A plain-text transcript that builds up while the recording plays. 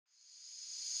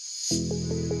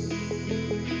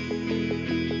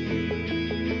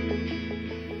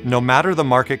No matter the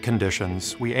market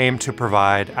conditions, we aim to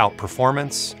provide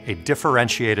outperformance, a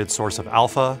differentiated source of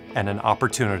alpha, and an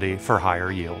opportunity for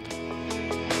higher yield.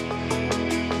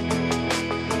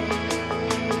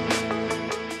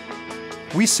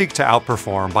 We seek to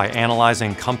outperform by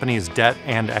analyzing companies' debt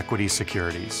and equity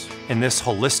securities. In this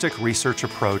holistic research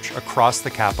approach across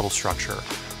the capital structure,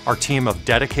 our team of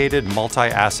dedicated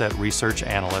multi-asset research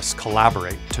analysts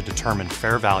collaborate to determine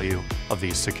fair value of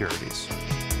these securities.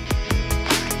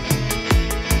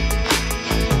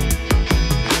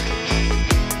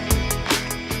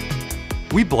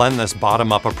 We blend this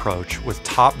bottom-up approach with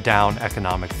top-down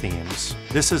economic themes.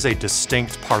 This is a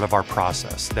distinct part of our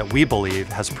process that we believe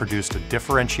has produced a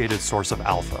differentiated source of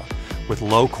alpha with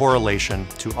low correlation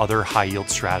to other high-yield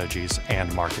strategies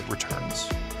and market returns.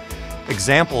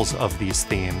 Examples of these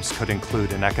themes could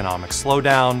include an economic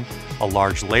slowdown, a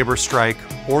large labor strike,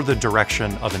 or the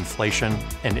direction of inflation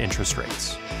and interest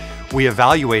rates. We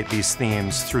evaluate these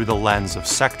themes through the lens of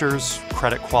sectors,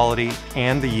 credit quality,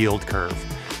 and the yield curve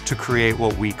to create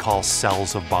what we call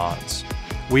cells of bonds.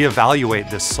 We evaluate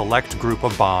this select group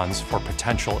of bonds for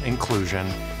potential inclusion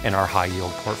in our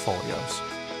high-yield portfolios.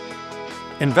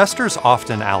 Investors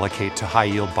often allocate to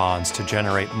high-yield bonds to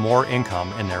generate more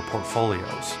income in their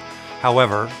portfolios.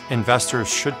 However, investors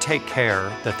should take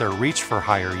care that their reach for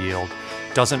higher yield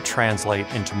doesn't translate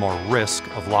into more risk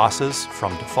of losses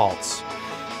from defaults.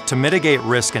 To mitigate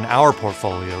risk in our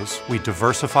portfolios, we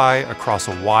diversify across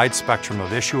a wide spectrum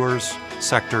of issuers,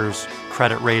 sectors,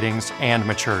 credit ratings, and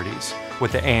maturities,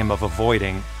 with the aim of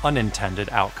avoiding unintended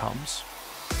outcomes.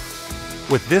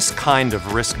 With this kind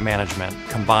of risk management,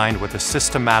 combined with a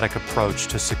systematic approach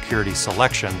to security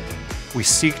selection, we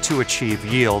seek to achieve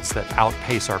yields that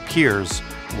outpace our peers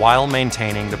while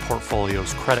maintaining the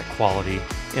portfolio's credit quality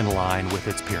in line with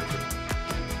its peer group.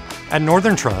 At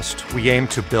Northern Trust, we aim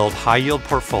to build high-yield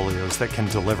portfolios that can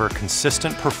deliver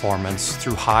consistent performance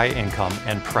through high income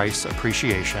and price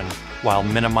appreciation while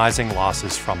minimizing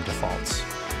losses from defaults.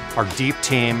 Our deep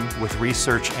team, with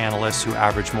research analysts who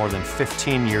average more than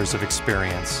 15 years of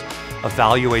experience,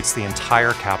 evaluates the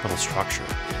entire capital structure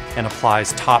and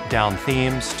applies top-down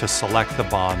themes to select the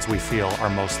bonds we feel are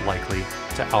most likely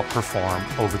to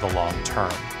outperform over the long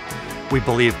term. We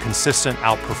believe consistent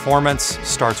outperformance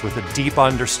starts with a deep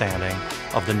understanding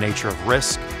of the nature of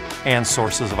risk and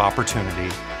sources of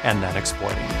opportunity, and then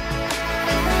exploiting them.